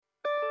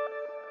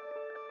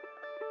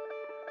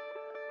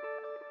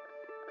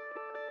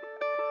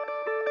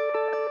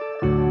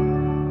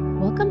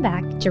Welcome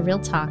back to Real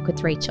Talk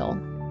with Rachel.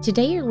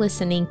 Today you're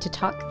listening to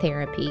Talk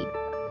Therapy,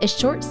 a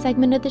short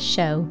segment of the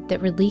show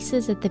that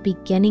releases at the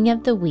beginning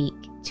of the week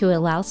to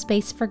allow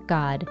space for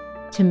God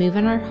to move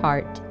in our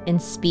heart and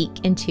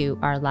speak into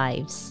our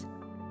lives.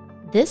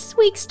 This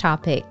week's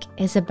topic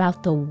is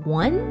about the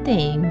one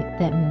thing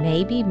that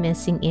may be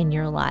missing in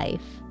your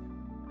life.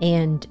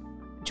 And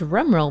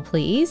drumroll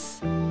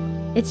please,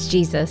 it's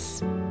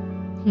Jesus.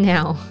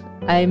 Now,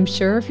 I'm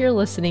sure if you're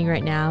listening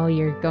right now,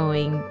 you're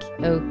going,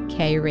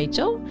 okay,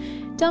 Rachel,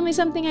 tell me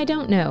something I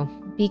don't know.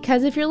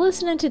 Because if you're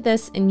listening to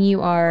this and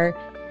you are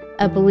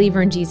a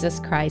believer in Jesus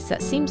Christ,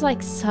 that seems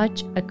like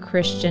such a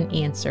Christian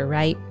answer,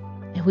 right?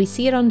 And we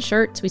see it on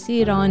shirts, we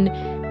see it on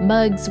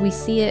mugs, we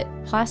see it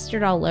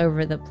plastered all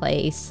over the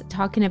place,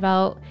 talking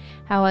about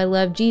how I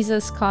love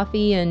Jesus,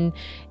 coffee, and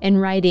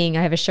writing.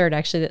 I have a shirt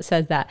actually that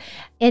says that.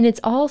 And it's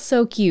all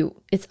so cute.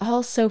 It's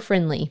all so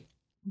friendly.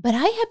 But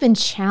I have been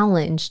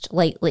challenged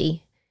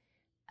lately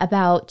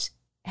about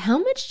how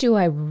much do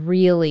I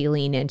really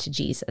lean into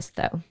Jesus,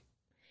 though?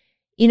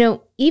 You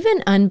know,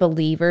 even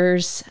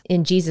unbelievers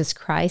in Jesus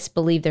Christ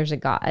believe there's a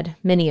God.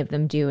 Many of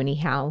them do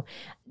anyhow.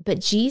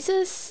 But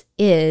Jesus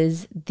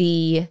is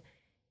the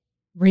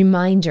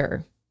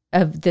reminder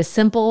of the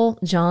simple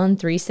John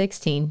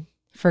 3:16,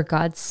 for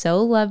God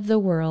so loved the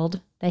world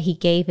that he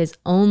gave his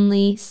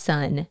only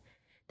son,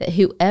 that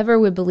whoever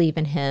would believe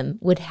in him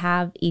would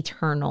have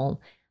eternal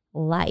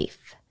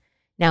life.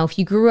 Now, if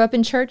you grew up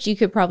in church, you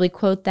could probably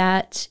quote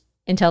that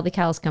until the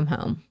cows come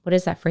home. What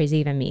does that phrase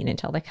even mean?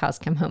 Until the cows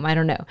come home? I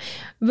don't know.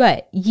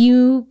 But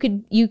you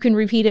can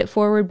repeat it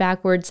forward,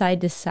 backward,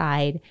 side to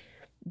side.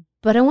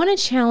 But I want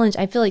to challenge,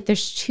 I feel like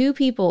there's two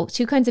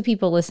kinds of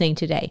people listening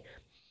today.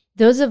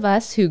 Those of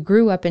us who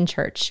grew up in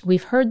church,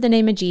 we've heard the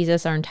name of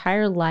Jesus our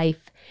entire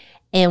life,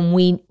 and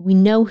we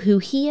know who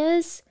he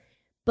is,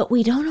 but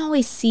we don't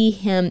always see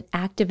him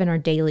active in our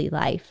daily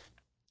life.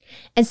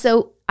 And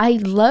so I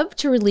love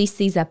to release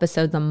these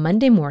episodes on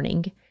Monday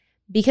morning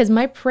because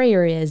my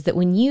prayer is that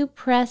when you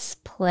press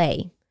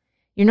play,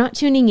 you're not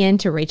tuning in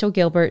to Rachel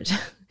Gilbert.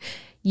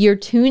 You're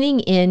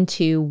tuning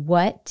into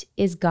what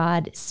is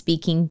God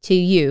speaking to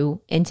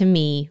you and to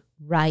me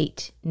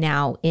right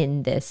now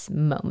in this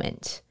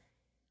moment.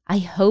 I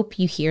hope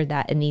you hear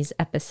that in these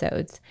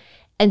episodes.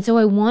 And so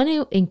I want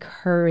to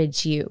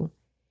encourage you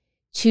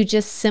to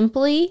just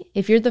simply,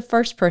 if you're the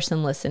first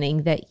person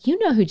listening, that you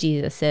know who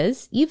Jesus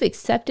is, you've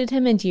accepted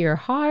him into your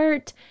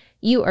heart,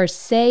 you are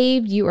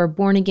saved, you are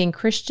born again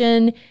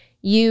Christian,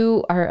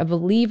 you are a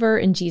believer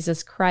in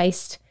Jesus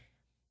Christ,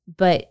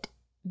 but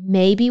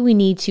maybe we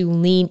need to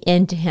lean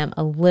into him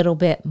a little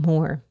bit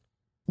more.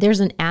 There's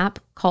an app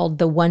called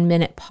the 1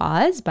 Minute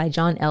Pause by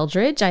John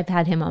Eldredge. I've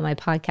had him on my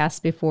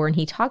podcast before and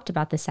he talked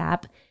about this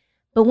app.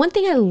 But one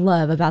thing I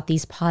love about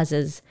these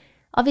pauses,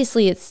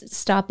 obviously it's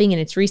stopping and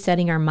it's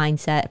resetting our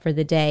mindset for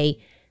the day.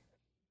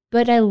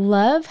 But I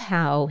love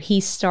how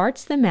he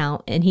starts them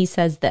out and he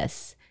says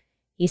this.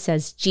 He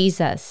says,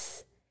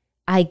 Jesus,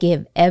 I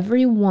give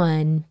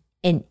everyone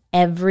and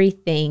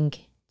everything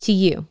to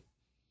you.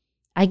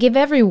 I give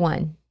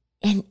everyone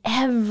and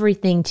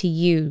everything to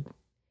you.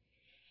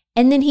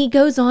 And then he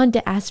goes on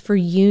to ask for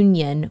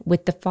union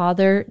with the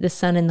Father, the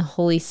Son, and the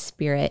Holy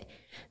Spirit.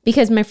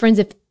 Because my friends,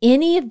 if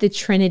any of the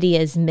Trinity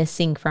is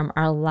missing from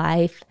our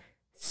life,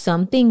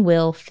 something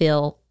will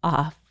feel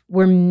off.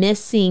 We're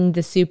missing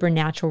the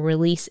supernatural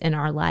release in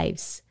our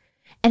lives.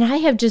 And I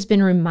have just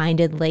been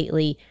reminded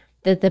lately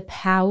that the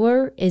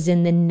power is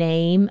in the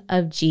name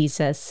of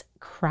Jesus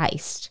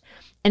Christ.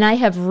 And I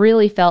have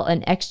really felt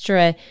an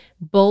extra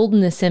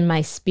boldness in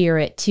my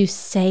spirit to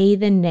say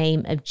the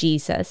name of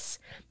Jesus.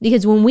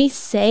 Because when we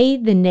say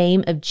the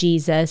name of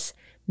Jesus,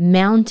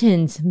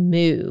 mountains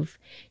move,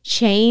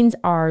 chains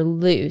are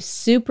loose,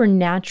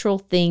 supernatural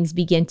things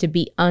begin to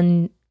be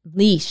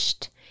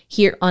unleashed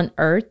here on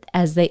earth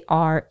as they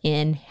are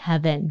in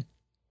heaven.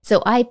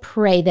 So I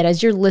pray that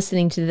as you're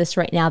listening to this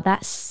right now,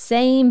 that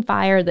same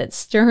fire that's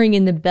stirring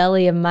in the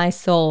belly of my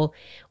soul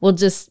will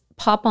just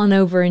pop on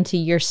over into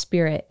your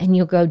spirit and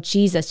you'll go,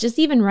 Jesus, just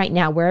even right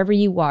now, wherever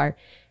you are,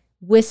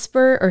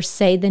 whisper or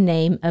say the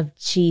name of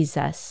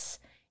Jesus.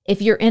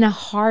 If you're in a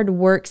hard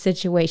work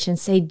situation,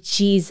 say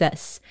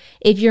Jesus.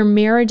 If your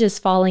marriage is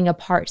falling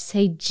apart,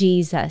 say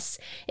Jesus.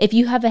 If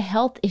you have a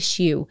health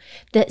issue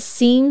that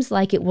seems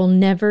like it will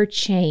never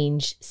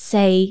change,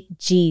 say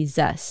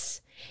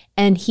Jesus.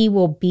 And he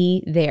will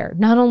be there.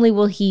 Not only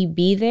will he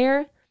be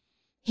there,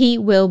 he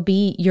will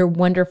be your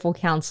wonderful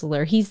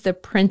counselor. He's the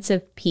Prince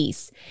of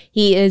Peace.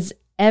 He is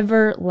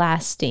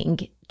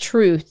everlasting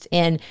truth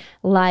and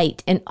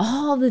light and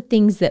all the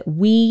things that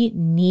we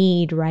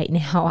need right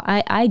now.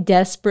 I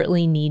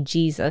desperately need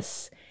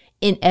Jesus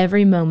in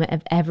every moment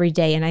of every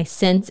day. And I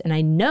sense and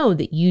I know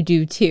that you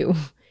do too.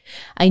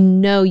 I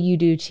know you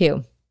do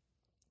too.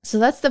 So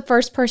that's the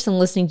first person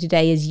listening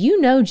today is you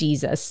know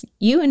Jesus.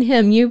 You and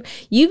him,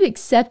 you've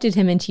accepted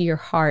him into your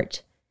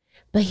heart.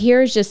 But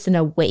here's just an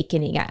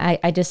awakening.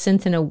 I just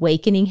sense an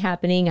awakening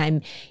happening.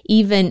 I'm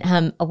even,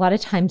 a lot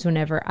of times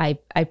whenever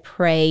I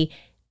pray,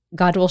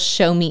 God will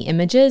show me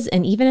images.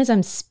 And even as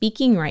I'm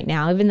speaking right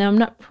now, even though I'm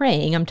not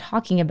praying, I'm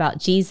talking about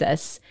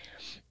Jesus.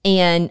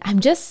 And I'm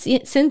just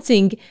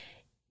sensing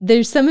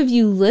there's some of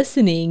you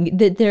listening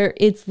that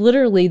it's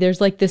literally,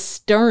 there's like this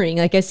stirring,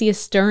 like I see a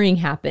stirring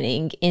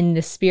happening in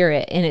the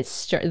spirit, and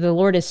the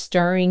Lord is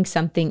stirring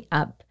something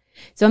up.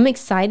 So I'm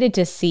excited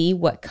to see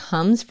what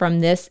comes from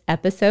this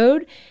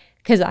episode,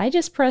 because I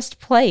just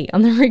pressed play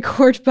on the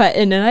record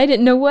button and I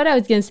didn't know what I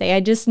was going to say. I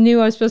just knew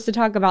I was supposed to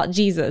talk about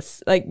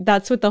Jesus. Like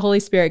that's what the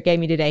Holy Spirit gave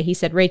me today. He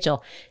said,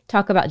 Rachel,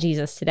 talk about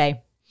Jesus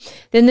today.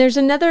 Then there's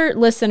another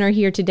listener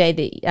here today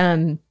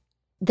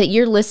that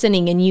you're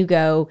listening and you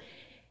go,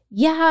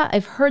 yeah,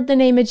 I've heard the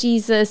name of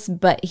Jesus,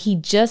 but he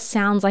just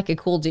sounds like a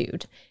cool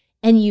dude.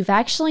 And you've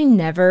actually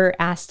never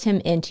asked him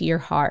into your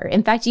heart.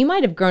 In fact, you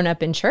might have grown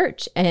up in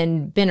church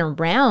and been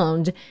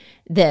around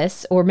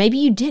this, or maybe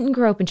you didn't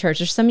grow up in church.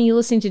 There's some of you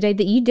listening today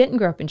that you didn't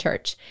grow up in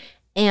church.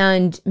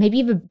 And maybe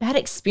you have a bad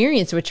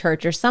experience with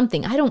church or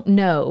something. I don't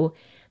know.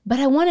 But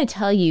I want to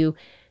tell you,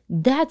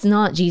 that's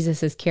not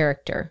Jesus's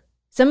character.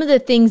 Some of the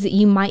things that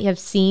you might have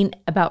seen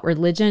about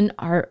religion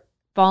are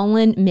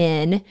fallen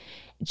men.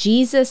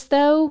 Jesus,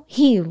 though,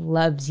 he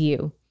loves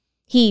you.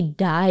 He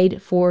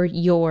died for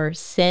your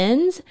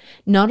sins,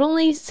 not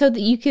only so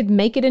that you could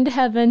make it into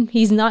heaven.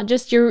 He's not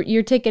just your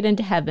ticket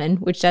into heaven,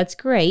 which that's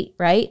great,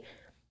 right?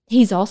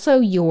 He's also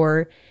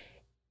your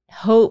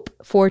hope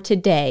for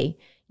today,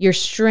 your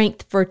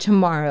strength for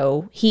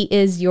tomorrow. He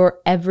is your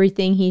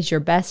everything. He's your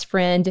best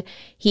friend.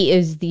 He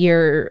is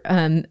your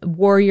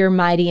warrior,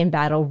 mighty in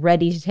battle,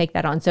 ready to take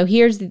that on. So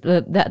here's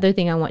the other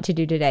thing I want to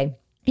do today.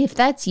 If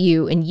that's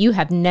you and you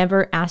have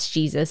never asked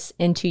Jesus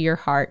into your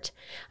heart,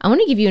 I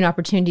want to give you an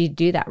opportunity to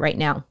do that right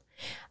now.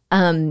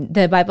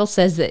 The Bible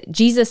says that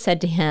Jesus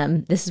said to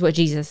him, this is what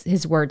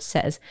his word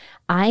says,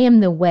 I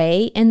am the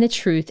way and the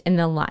truth and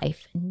the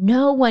life.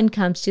 No one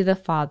comes to the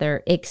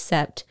Father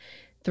except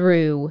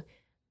through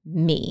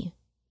me,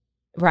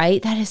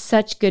 right? That is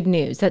such good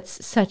news.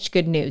 That's such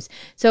good news.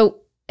 So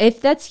if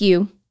that's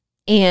you,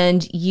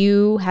 and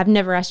you have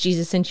never asked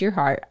Jesus into your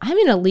heart, I'm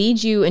going to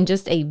lead you in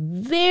just a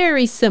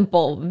very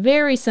simple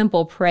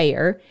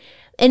prayer.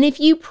 And if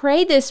you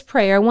pray this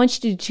prayer, I want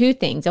you to do two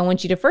things. I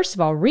want you to, first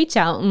of all, reach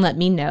out and let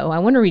me know. I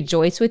want to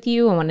rejoice with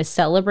you. I want to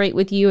celebrate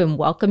with you and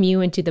welcome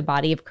you into the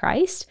body of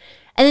Christ.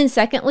 And then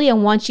secondly, I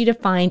want you to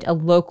find a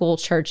local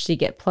church to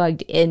get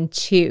plugged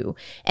into.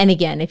 And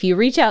again, if you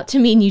reach out to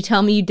me and you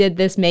tell me you did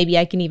this, maybe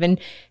I can even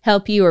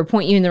help you or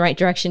point you in the right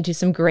direction to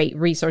some great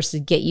resources to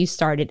get you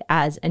started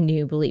as a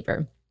new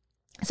believer.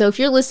 So if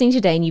you're listening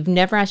today and you've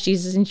never asked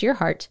Jesus into your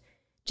heart,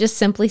 just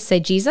simply say,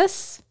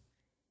 Jesus,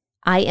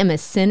 I am a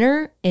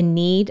sinner in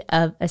need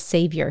of a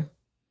Savior.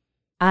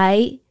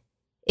 I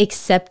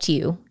accept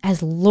you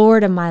as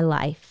Lord of my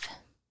life.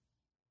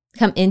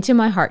 Come into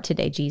my heart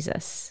today,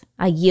 Jesus.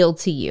 I yield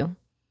to you.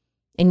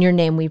 In your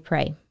name we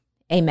pray.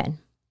 Amen.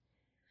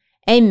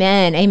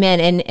 Amen. Amen.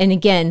 And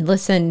again,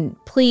 listen,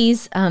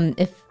 please,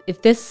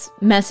 if this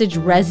message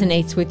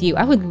resonates with you,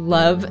 I would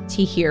love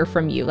to hear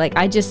from you. Like,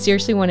 I just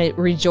seriously want to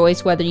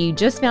rejoice whether you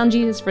just found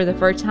Jesus for the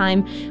first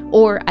time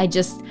or I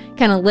just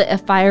kind of lit a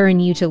fire in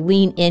you to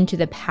lean into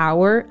the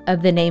power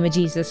of the name of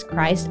Jesus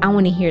Christ. I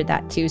want to hear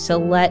that too. So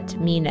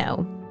let me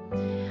know.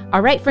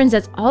 All right, friends,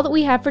 that's all that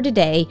we have for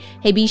today.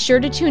 Hey, be sure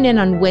to tune in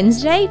on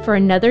Wednesday for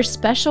another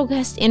special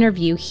guest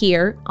interview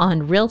here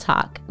on Real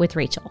Talk with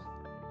Rachel.